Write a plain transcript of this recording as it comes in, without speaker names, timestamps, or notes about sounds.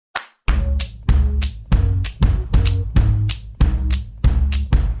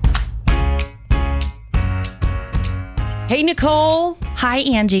Hey, Nicole. Hi,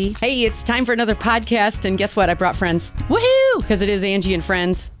 Angie. Hey, it's time for another podcast. And guess what? I brought friends. Woohoo! Because it is Angie and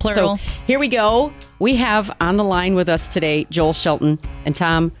Friends. Plural. So here we go. We have on the line with us today, Joel Shelton and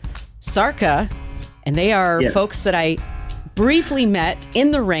Tom Szarka. And they are folks that I briefly met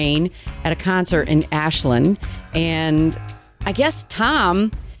in the rain at a concert in Ashland. And I guess,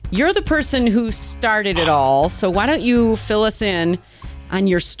 Tom, you're the person who started it all. So why don't you fill us in on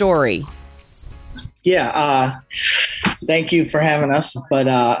your story? Yeah, thank you for having us.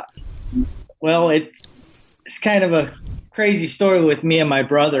 But, well, it's kind of a crazy story with me and my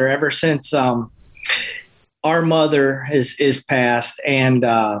brother ever since our mother is passed and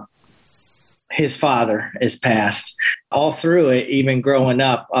his father is passed. All through it, even growing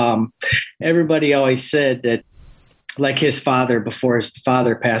up, everybody always said that, like his father, before his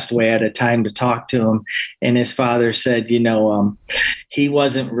father passed away, had a time to talk to him. And his father said, he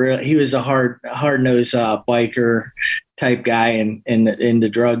wasn't real. He was a hard-nosed biker type guy and into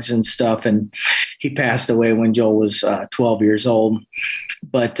drugs and stuff. And he passed away when Joel was 12 years old.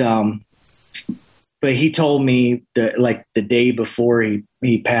 But he told me that, like, the day before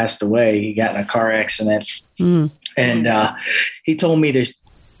he passed away, he got in a car accident. And he told me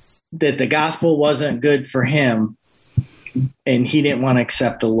that the gospel wasn't good for him. And he didn't want to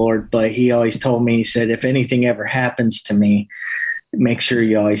accept the Lord, but he always told me, he said, if anything ever happens to me, make sure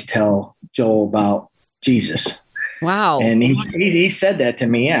you always tell Joel about Jesus. Wow. And he said that to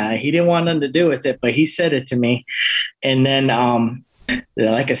me. Yeah, he didn't want nothing to do with it, but he said it to me. And then,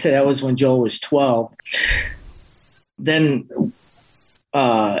 like I said, that was when Joel was 12. Then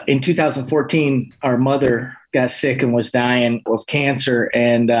in 2014, our mother got sick and was dying of cancer,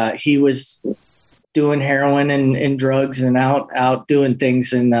 and he was doing heroin and drugs and out doing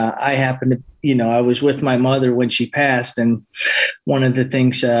things. And I happened to, I was with my mother when she passed. And one of the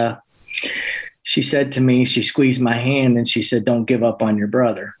things she said to me, she squeezed my hand and she said, don't give up on your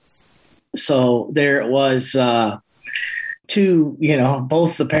brother. So there it was, both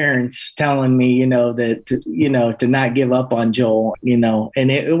the parents telling me, that, to not give up on Joel,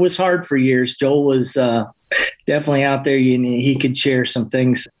 and it was hard for years. Joel was definitely out there. He could share some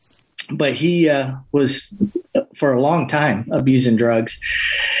things. But he was, for a long time, abusing drugs.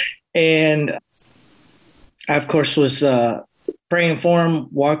 And I, of course, was praying for him,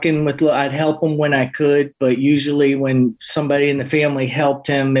 walking with, I'd help him when I could. But usually when somebody in the family helped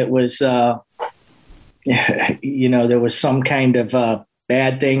him, it was, there was some kind of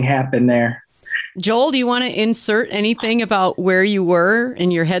bad thing happen there. Joel, do you want to insert anything about where you were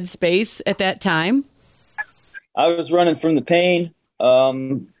in your headspace at that time? I was running from the pain.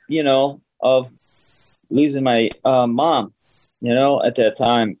 Of losing my mom, at that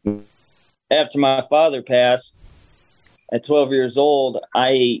time. After my father passed at 12 years old,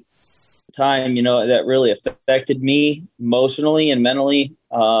 that really affected me emotionally and mentally.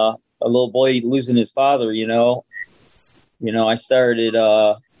 A little boy losing his father, I started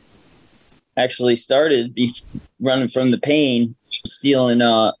running from the pain, stealing,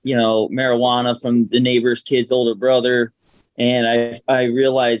 marijuana from the neighbor's kid's older brother. And I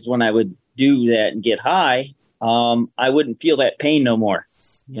realized when I would do that and get high, I wouldn't feel that pain no more,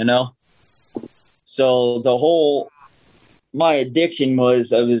 So my addiction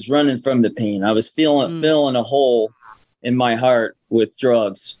was, I was running from the pain. I was filling a hole in my heart with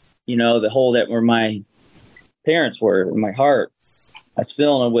drugs, the hole that where my parents were in my heart. I was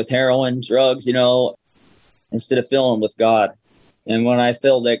filling it with heroin, drugs, instead of filling with God. And when I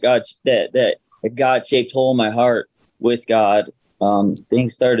filled that God-shaped hole in my heart with God,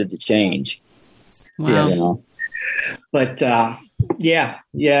 things started to change. Wow. But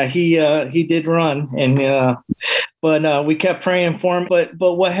he did run, and but we kept praying for him. But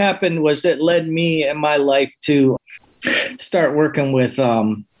what happened was it led me in my life to start working with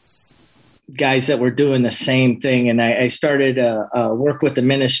guys that were doing the same thing, and I started work with the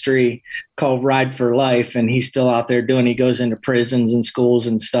ministry called Ride for Life, and he's still out there doing. He goes into prisons and schools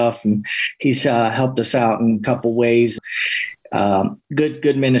and stuff, and he's helped us out in a couple ways.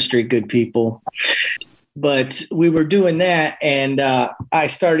 Good ministry, good people. But we were doing that, and I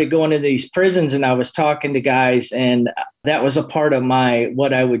started going to these prisons, and I was talking to guys, and that was a part of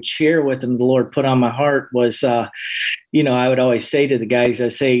what I would share with them. The Lord put on my heart was, I would always say to the guys, I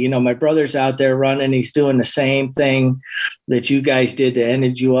say, my brother's out there running. He's doing the same thing that you guys did that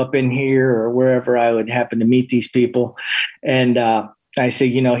ended you up in here or wherever I would happen to meet these people. And I say,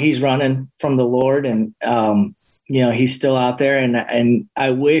 he's running from the Lord, and, he's still out there. And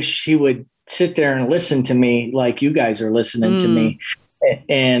I wish he would sit there and listen to me like you guys are listening to me.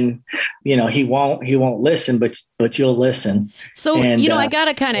 And, he won't listen, but you'll listen. So, and, I got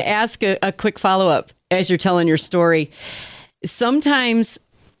to kind of ask a quick follow-up. as you're telling your story. Sometimes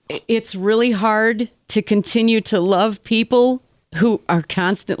it's really hard to continue to love people who are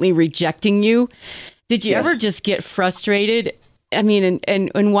constantly rejecting you. Did you ever just get frustrated? I mean,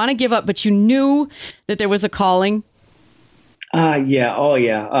 and want to give up, but you knew that there was a calling? Yeah. Oh,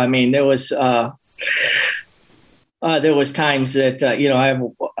 yeah. I mean, there was times that,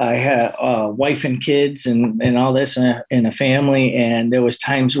 I had a wife and kids and all this in a family. And there was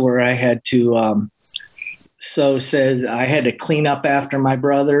times where I had to, I had to clean up after my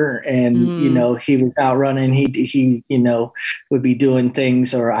brother, and, he was out running. He would be doing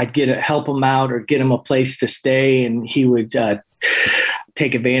things, or I'd help him out or get him a place to stay. And he would,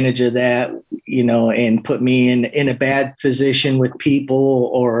 take advantage of that, and put me in a bad position with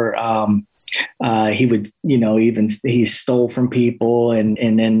people, or, he would, he stole from people and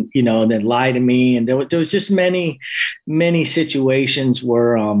then, then lie to me. And there was just many situations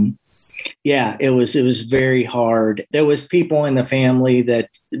where, it was very hard. There was people in the family that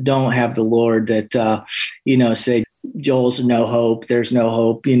don't have the Lord that, say, Joel's no hope. There's no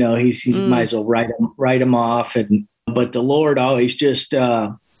hope. He might as well write him off. But the Lord always just,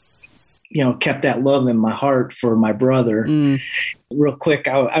 kept that love in my heart for my brother. Real quick,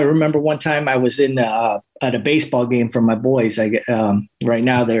 I remember one time I was at a baseball game for my boys. Right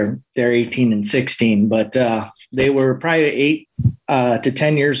now they're 18 and 16, but they were probably 8 to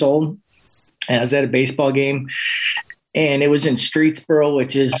 10 years old. And I was at a baseball game, and it was in Streetsboro,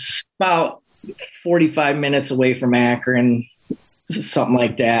 which is about 45 minutes away from Akron, something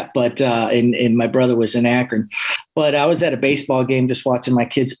like that. But and my brother was in Akron. But I was at a baseball game just watching my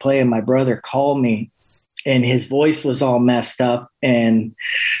kids play, and my brother called me, and his voice was all messed up, and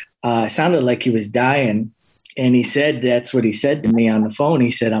sounded like he was dying. And he said, that's what he said to me on the phone. He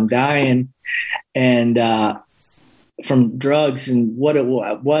said, "I'm dying." And from drugs. And what it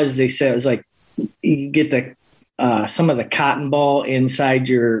was, they said it was like, you get some of the cotton ball inside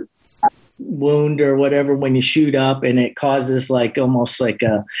your wound or whatever when you shoot up, and it causes almost like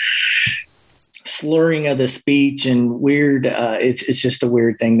a slurring of the speech and weird. It's just a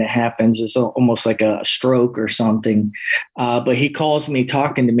weird thing that happens. It's almost like a stroke or something. But he calls me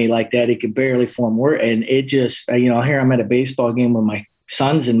talking to me like that. He could barely form word, and it just, here I'm at a baseball game with my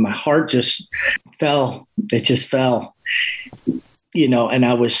sons, and my heart just fell. It just fell, and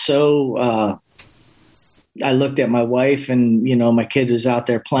I was so. I looked at my wife, and, my kid was out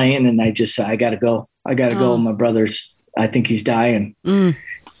there playing, and I just said, I got to go. Go. My brother's, I think he's dying.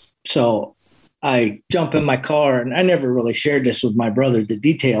 So I jump in my car, and I never really shared this with my brother, the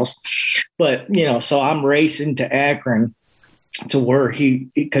details, but, so I'm racing to Akron to where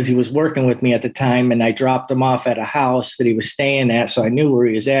because he was working with me at the time, and I dropped him off at a house that he was staying at. So I knew where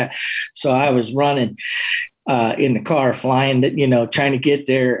he was at. So I was running in the car, flying, trying to get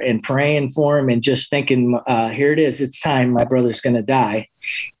there and praying for him, and just thinking, here it is. It's time. My brother's going to die.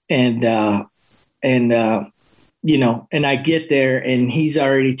 And I get there, and he's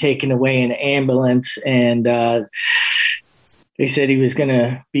already taken away in an ambulance. And they said he was going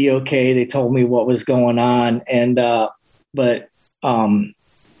to be okay. They told me what was going on. And,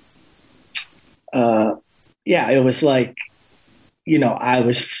 it was like, I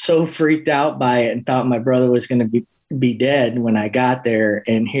was so freaked out by it and thought my brother was going to be dead when I got there.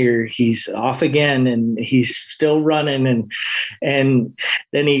 And here he's off again, and he's still running. And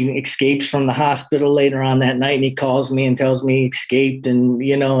then he escapes from the hospital later on that night, and he calls me and tells me he escaped, and,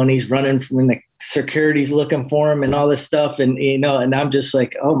 and he's running from the security's looking for him and all this stuff. And, and I'm just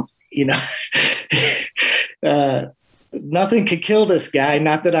like, nothing could kill this guy.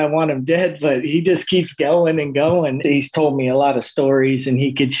 Not that I want him dead, but he just keeps going and going. He's told me a lot of stories, and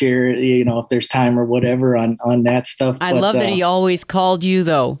he could share, if there's time or whatever on that stuff. I love that he always called you,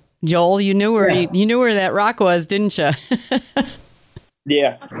 though. Joel, you knew where you knew where that rock was, didn't you?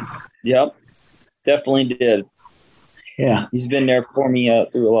 Yeah. Yep. Definitely did. Yeah. He's been there for me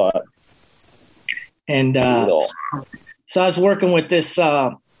through a lot. And so I was working with this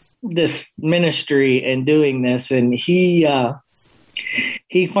ministry and doing this, and he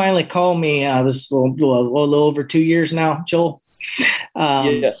finally called me. I was a little over 2 years now, Joel.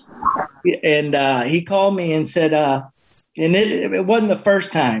 Yes. And he called me and said, and it wasn't the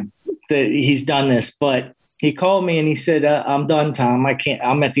first time that he's done this, but he called me and he said, I'm done, Tom.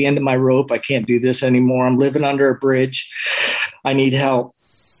 I'm at the end of my rope. I can't do this anymore. I'm living under a bridge. I need help.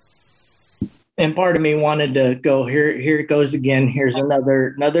 And part of me wanted to go, here it goes again. Here's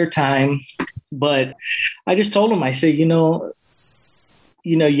another time. But I just told him, I said, you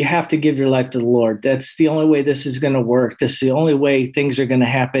have to give your life to the Lord. That's the only way this is going to work. That's the only way things are going to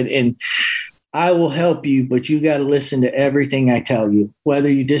happen. And I will help you, but you got to listen to everything I tell you,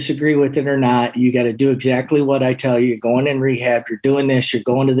 whether you disagree with it or not. You got to do exactly what I tell you. You're going in rehab. You're doing this. You're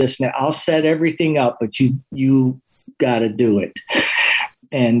going to this. Now I'll set everything up, but you got to do it.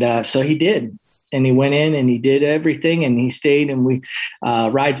 And so he did. And he went in and he did everything, and he stayed. And we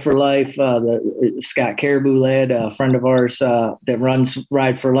Ride for Life, the Scott Caribou led, a friend of ours that runs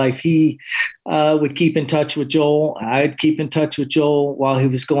Ride for Life. He would keep in touch with Joel. I'd keep in touch with Joel while he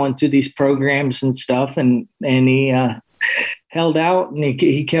was going through these programs and stuff. And he held out, and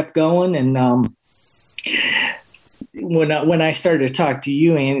he kept going. And when I started to talk to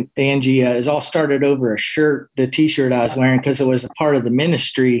you, Angie, it all started over a shirt, the T-shirt I was wearing, because it was a part of the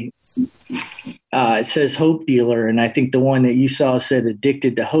ministry. It says Hope Dealer, and I think the one that you saw said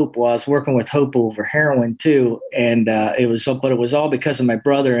Addicted to Hope. Well, I was working with Hope over heroin too, and it was all because of my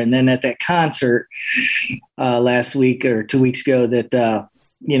brother. And then at that concert last week or 2 weeks ago, that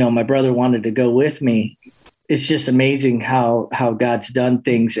my brother wanted to go with me. It's just amazing how God's done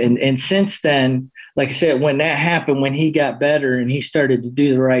things, and since then, like I said, when that happened, when he got better and he started to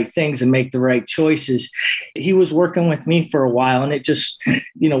do the right things and make the right choices, he was working with me for a while, and it just,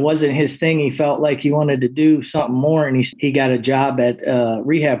 wasn't his thing. He felt like he wanted to do something more, and he got a job at a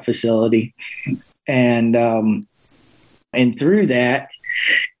rehab facility. And through that,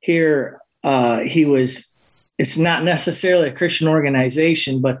 here he was, it's not necessarily a Christian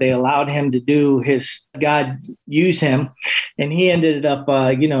organization, but they allowed him to do God use him. And he ended up,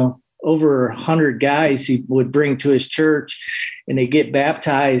 over 100 guys he would bring to his church, and they get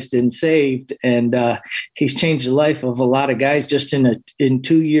baptized and saved. And he's changed the life of a lot of guys just in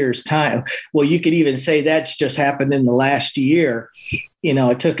 2 years' time. Well, you could even say that's just happened in the last year.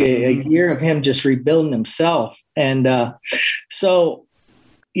 It took a year of him just rebuilding himself. And so,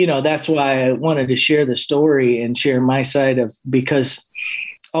 that's why I wanted to share the story and share my side of, because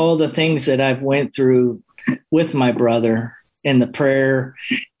all the things that I've went through with my brother, and the prayer,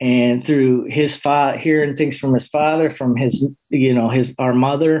 and through his father, hearing things from his father, from his, our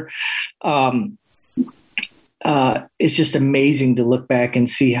mother. It's just amazing to look back and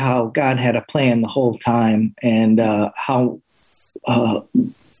see how God had a plan the whole time, and how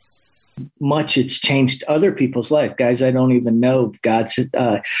much it's changed other people's life. Guys, I don't even know. God's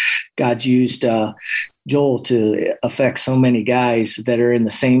used Joel to affect so many guys that are in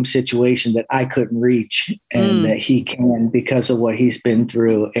the same situation that I couldn't reach, and that he can, because of what he's been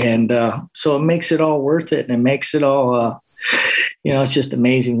through. And so it makes it all worth it, and it makes it all, it's just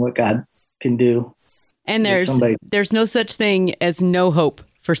amazing what God can do. And there's no such thing as no hope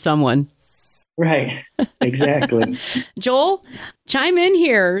for someone. Right. Exactly. Joel, chime in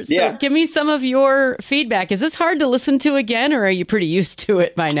here. So yes. Give me some of your feedback. Is this hard to listen to again, or are you pretty used to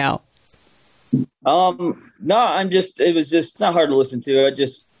it by now? No, it was just not hard to listen to.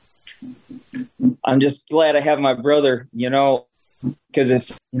 I'm just glad I have my brother, because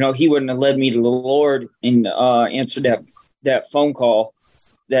if, he wouldn't have led me to the Lord and answered that phone call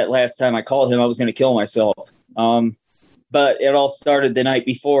that last time I called him, I was going to kill myself. But it all started the night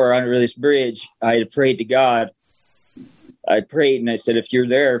before under this bridge. I had prayed to God. I prayed and I said, if you're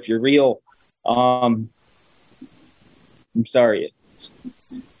there, if you're real, I'm sorry.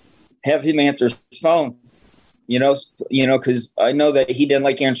 Have him answer his phone, because I know that he didn't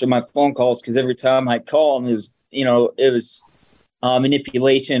like answering my phone calls, because every time I call him, it was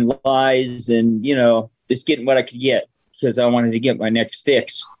manipulation, lies, and, just getting what I could get, because I wanted to get my next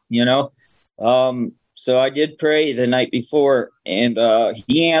fix, So I did pray the night before, and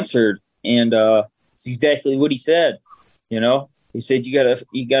he answered, and it's exactly what he said. He said, you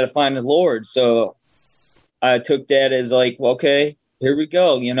gotta find the Lord. So I took that as like, well, okay, here we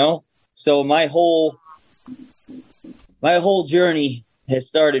go. So my whole journey has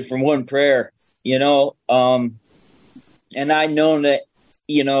started from one prayer. And I know that,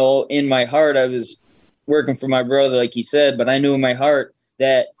 in my heart, I was working for my brother, like he said, but I knew in my heart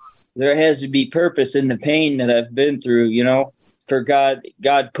that there has to be purpose in the pain that I've been through, for God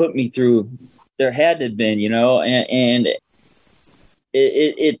put me through. There had to have been, and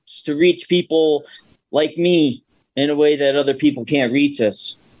it's to reach people like me in a way that other people can't reach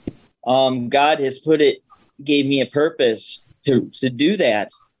us. God has gave me a purpose to do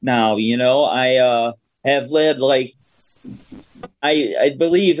that now. I have led, like, I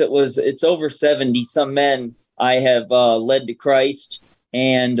believe it's over 70 some men I have led to Christ,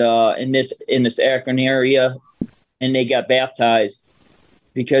 and in this Akron area, and they got baptized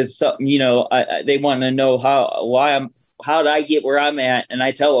because something, they want to know how did I get where I'm at, and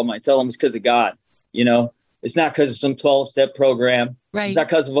I tell them it's because of God. It's not because of some 12-step program. Right. It's not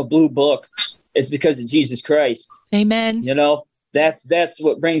because of a blue book. It's because of Jesus Christ. Amen. that's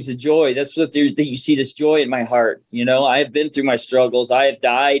what brings the joy. That's what you see, this joy in my heart. You know, I have been through my struggles. I have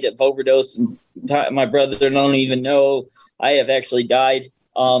died of overdose. And my brother don't even know. I have actually died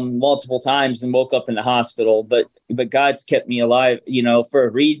multiple times and woke up in the hospital. But God's kept me alive, you know, for a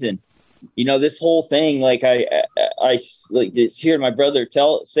reason. You know, this whole thing, like I like just hear my brother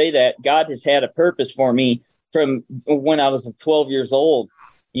say that God has had a purpose for me from when I was 12 years old.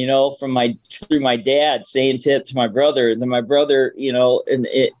 You know, through my dad saying to my brother, then my brother, you know, and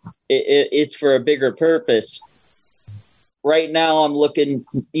it's for a bigger purpose. Right now, I'm looking,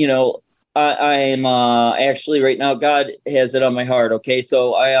 you know, I am actually right now, God has it on my heart. Okay.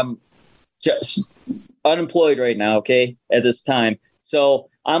 So I am just unemployed right now. Okay. At this time. So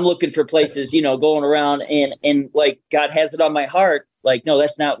I'm looking for places, you know, going around and like God has it on my heart. Like, no,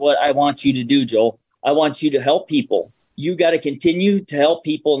 that's not what I want you to do, Joel. I want you to help people. You got to continue to help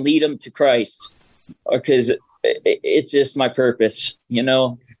people and lead them to Christ, because it's just my purpose. You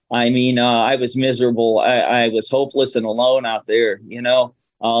know, I mean, I was miserable. I was hopeless and alone out there, you know,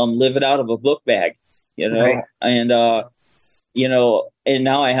 living out of a book bag, you know, right. And, you know, and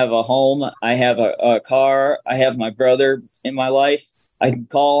now I have a home. I have a car. I have my brother in my life. I can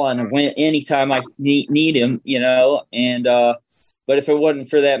call on him anytime I need him, you know, and, but if it wasn't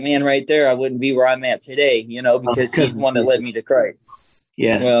for that man right there, I wouldn't be where I'm at today, you know, because he's the one that led me to Christ.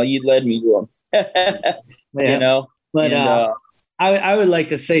 Yes. Well, you led me to him, yeah. You know. But I would like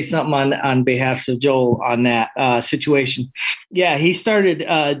to say something on behalf of Joel on that situation. Yeah, he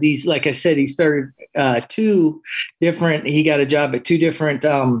started these, like I said, he started he got a job at two different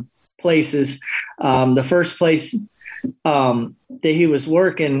places. The first place that he was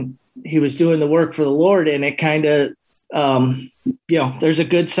working, he was doing the work for the Lord, and it kind of, you know, there's a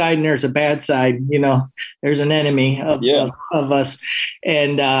good side and there's a bad side, you know, there's an enemy of us.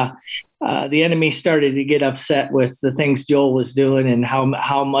 And the enemy started to get upset with the things Joel was doing and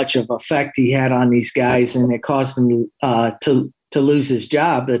how much of effect he had on these guys. And it caused him to lose his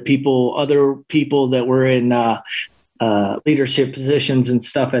job. That other people that were in leadership positions and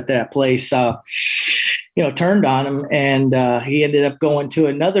stuff at that place, you know, turned on him, and he ended up going to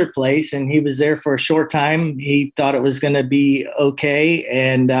another place, and he was there for a short time. He thought it was going to be okay.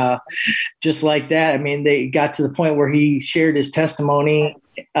 And just like that, I mean, they got to the point where he shared his testimony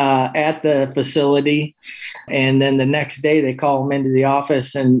at the facility. And then the next day they call him into the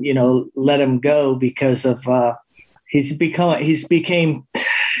office and, you know, let him go because of, he became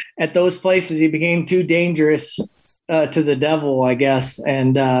at those places, he became too dangerous to the devil, I guess.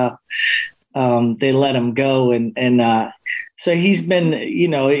 And, they let him go. And so he's been, you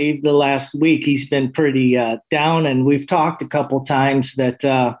know, the last week he's been pretty down, and we've talked a couple times that,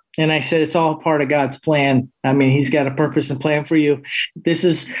 and I said, it's all part of God's plan. I mean, he's got a purpose and plan for you. This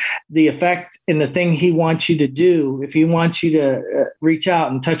is the effect and the thing he wants you to do. If he wants you to reach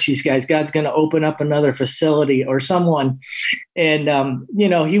out and touch these guys, God's going to open up another facility or someone. And, you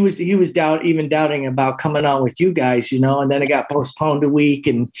know, he was doubting about coming on with you guys, you know, and then it got postponed a week,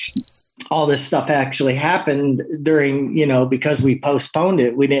 and all this stuff actually happened during, you know, because we postponed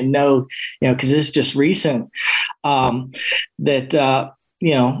it. We didn't know, you know, because it's just recent that,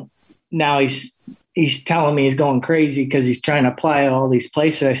 you know, now he's telling me he's going crazy because he's trying to apply all these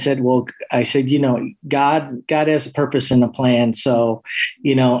places. I said, you know, God has a purpose and a plan. So,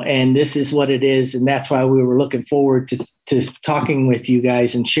 you know, and this is what it is. And that's why we were looking forward to talking with you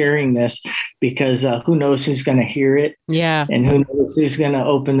guys and sharing this, because who knows who's going to hear it. Yeah. And who knows who's going to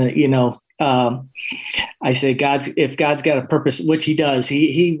open the, you know, I say if God's got a purpose, which he does,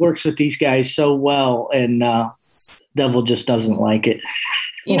 he works with these guys so well, and devil just doesn't like it.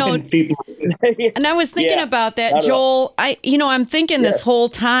 You know, and I was thinking about that, Joel. I'm thinking this whole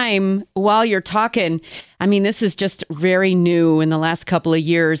time while you're talking, I mean, this is just very new in the last couple of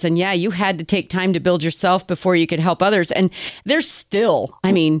years. And yeah, you had to take time to build yourself before you could help others. And there's still,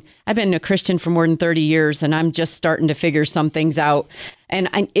 I mean, I've been a Christian for more than 30 years, and I'm just starting to figure some things out. And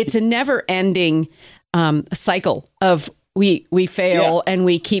it's a never ending cycle of we fail and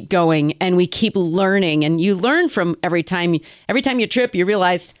we keep going and we keep learning, and you learn from every time you trip, you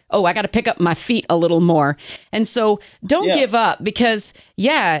realize, oh, I got to pick up my feet a little more. And so don't give up, because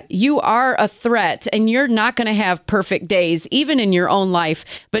you are a threat and you're not going to have perfect days, even in your own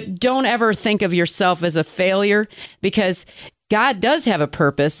life, but don't ever think of yourself as a failure, because God does have a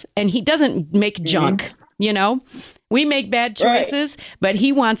purpose and he doesn't make junk, you know? We make bad choices, but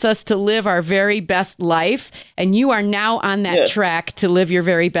he wants us to live our very best life. And you are now on that track to live your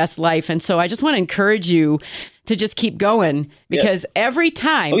very best life. And so I just want to encourage you to just keep going, because every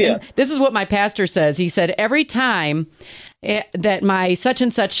time, and this is what my pastor says. He said, every time that my such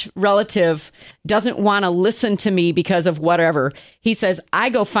and such relative doesn't want to listen to me because of whatever. He says, I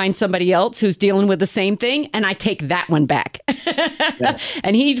go find somebody else who's dealing with the same thing, and I take that one back.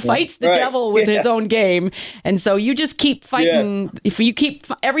 And he fights the devil with his own game. And so you just keep fighting. Yes. If you keep,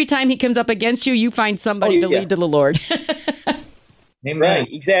 every time he comes up against you, you find somebody to lead to the Lord. Amen. Right,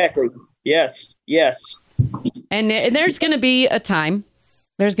 exactly. Yes. And there's going to be a time.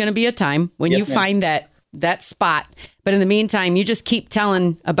 There's going to be a time when you find that spot. But in the meantime, you just keep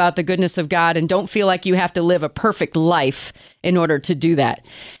telling about the goodness of God and don't feel like you have to live a perfect life in order to do that.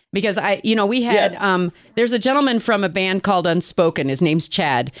 Because we had, there's a gentleman from a band called Unspoken. His name's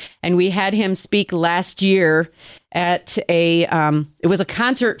Chad. And we had him speak last year at it was a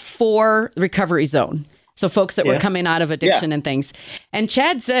concert for Recovery Zone. So folks that were coming out of addiction and things. And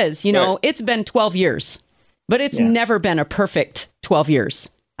Chad says, it's been 12 years, but it's never been a perfect 12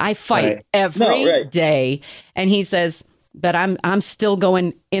 years. I fight every day. And he says, but I'm still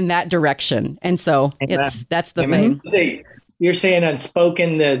going in that direction. And so that's the thing. You're saying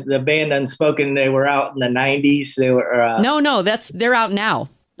Unspoken, the band Unspoken, they were out in the 90s. They were No, they're out now.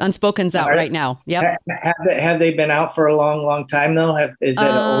 Unspoken's out right now. Yep. Have they been out for a long, long time though? Is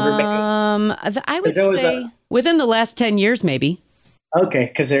that an older band? I would say within the last 10 years, maybe. Okay,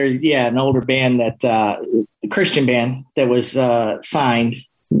 because there's an older band that a Christian band that was signed,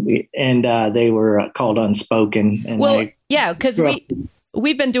 and they were called Unspoken. And because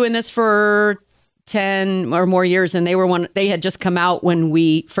we've been doing this for 10 or more years, and they had just come out when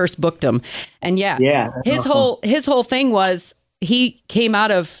we first booked them. And his whole thing was he came out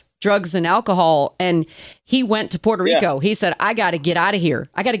of drugs and alcohol and he went to Puerto Rico. He said, I got to get out of here.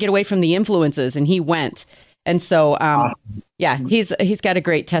 I got to get away from the influences. And he went. And so, awesome. He's got a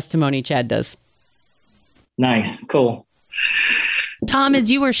great testimony. Chad does. Nice. Cool. Tom,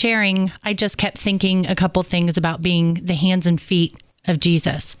 as you were sharing, I just kept thinking a couple things about being the hands and feet of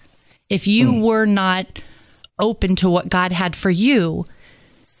Jesus. If you were not open to what God had for you,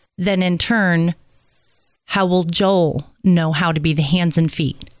 then in turn, how will Joel know how to be the hands and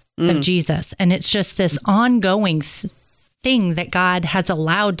feet of Jesus? And it's just this ongoing thing that God has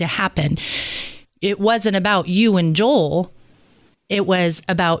allowed to happen. It wasn't about you and Joel. It was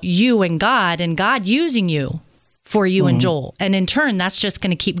about you and God using you for you and Joel. And in turn, that's just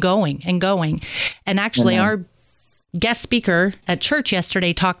going to keep going and going. And actually, our guest speaker at church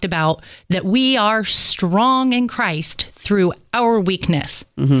yesterday talked about that we are strong in Christ through our weakness.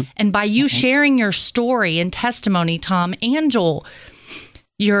 And by you sharing your story and testimony, Tom and Joel,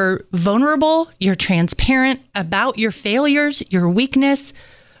 you're vulnerable, you're transparent about your failures, your weakness,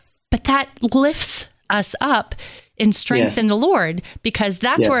 but that lifts us up in strength in the Lord, because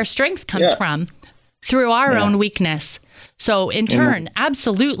that's where our strength comes from, through our own weakness. So in turn,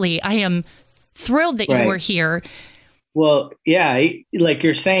 absolutely, I am thrilled that you were here. Well, like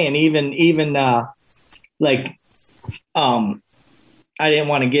you're saying, even I didn't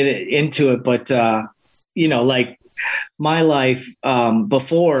want to get into it, but like my life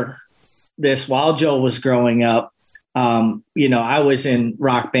before this, while Joel was growing up, I was in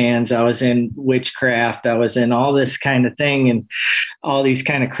rock bands, I was in witchcraft, I was in all this kind of thing and all these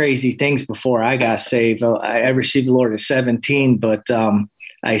kind of crazy things before I got saved. I received the Lord at 17, but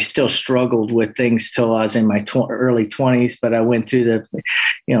I still struggled with things till I was in my early 20s, but I went through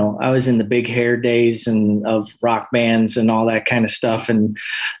I was in the big hair days and of rock bands and all that kind of stuff and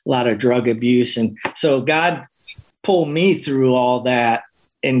a lot of drug abuse. And so God pulled me through all that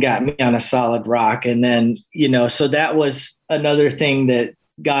and got me on a solid rock. And then, so that was another thing that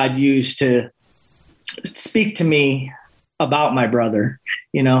God used to speak to me about my brother.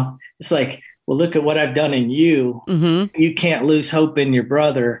 It's like, well, look at what I've done in you. You can't lose hope in your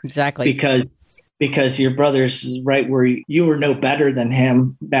brother. Exactly. Because your brother's right where you were no better than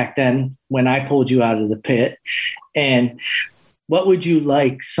him back then when I pulled you out of the pit. And what would you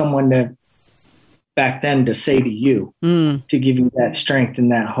like someone back then to say to you, to give you that strength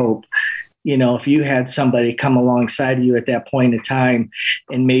and that hope? If you had somebody come alongside of you at that point in time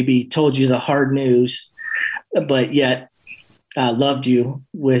and maybe told you the hard news, but yet loved you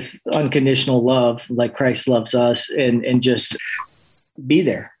with unconditional love, like Christ loves us, and just be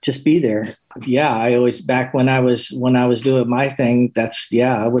there. Yeah. I always, back when I was doing my thing,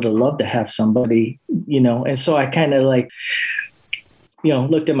 I would have loved to have somebody, and so I kind of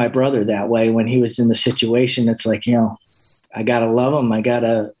looked at my brother that way when he was in the situation. It's like, I got to love him. I got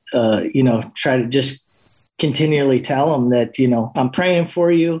to, try to just continually tell him that, I'm praying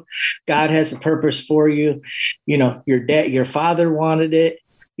for you. God has a purpose for you. Your father wanted it.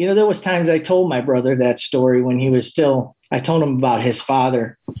 There was times I told my brother that story when he was I told him about his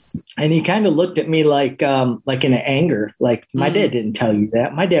father And he kind of looked at me like in anger, like my dad didn't tell you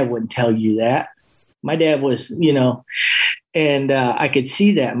that. My dad wouldn't tell you that. My dad was, and I could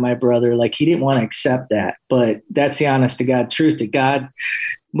see that in my brother, like he didn't want to accept that. But that's the honest to God truth, that God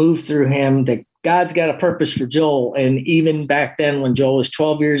moved through him, that God's got a purpose for Joel. And even back then when Joel was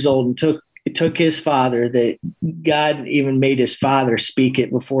 12 years old and took his father, that God even made his father speak it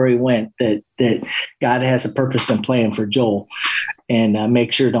before he went, that God has a purpose and plan for Joel, and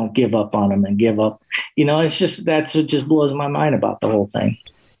make sure don't give up on him and give up. It's just, that's what just blows my mind about the whole thing.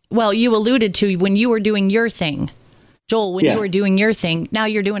 Well, you alluded to when you were doing your thing, Joel, when you were doing your thing, now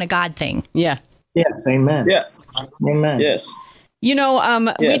you're doing a God thing. Yeah. Yes. Amen. Yeah. Amen. Yes.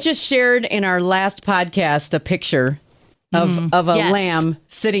 We just shared in our last podcast a picture of a lamb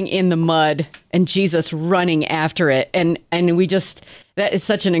sitting in the mud and Jesus running after it. And that is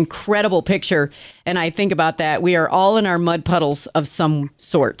such an incredible picture. And I think about that. We are all in our mud puddles of some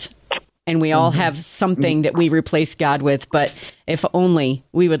sort. And we all have something that we replace God with. But if only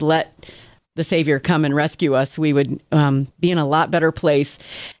we would let the Savior come and rescue us, we would be in a lot better place.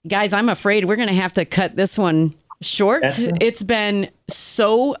 Guys, I'm afraid we're going to have to cut this one short. It's been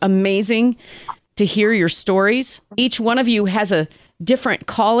so amazing to hear your stories. Each one of you has a different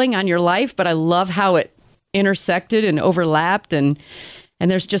calling on your life, but I love how it intersected and overlapped. And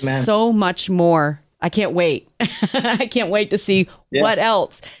there's just so much more. I can't wait. I can't wait to see what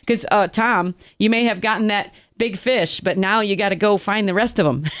else. Because, Tom, you may have gotten that big fish, but now you got to go find the rest of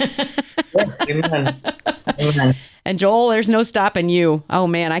them. Yes, amen. Amen. And Joel, there's no stopping you. Oh,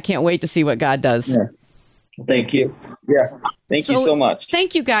 man, I can't wait to see what God does. Yeah. Thank you. Yeah. Thank you so much.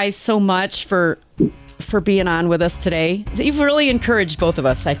 Thank you guys so much for being on with us today. You've really encouraged both of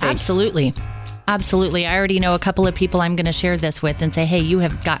us, I think. Absolutely. Absolutely. I already know a couple of people I'm going to share this with and say, hey, you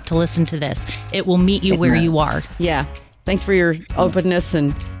have got to listen to this. It will meet you where you are. Yeah. Thanks for your openness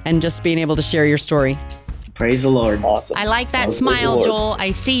and just being able to share your story. Praise the Lord. Awesome. I like that smile, Joel.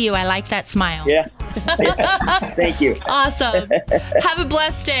 I see you. I like that smile. Yeah. Thank you. Awesome. Have a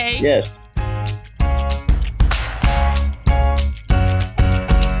blessed day. Yes.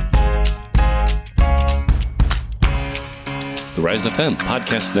 The Rise FM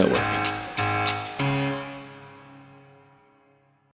Podcast Network.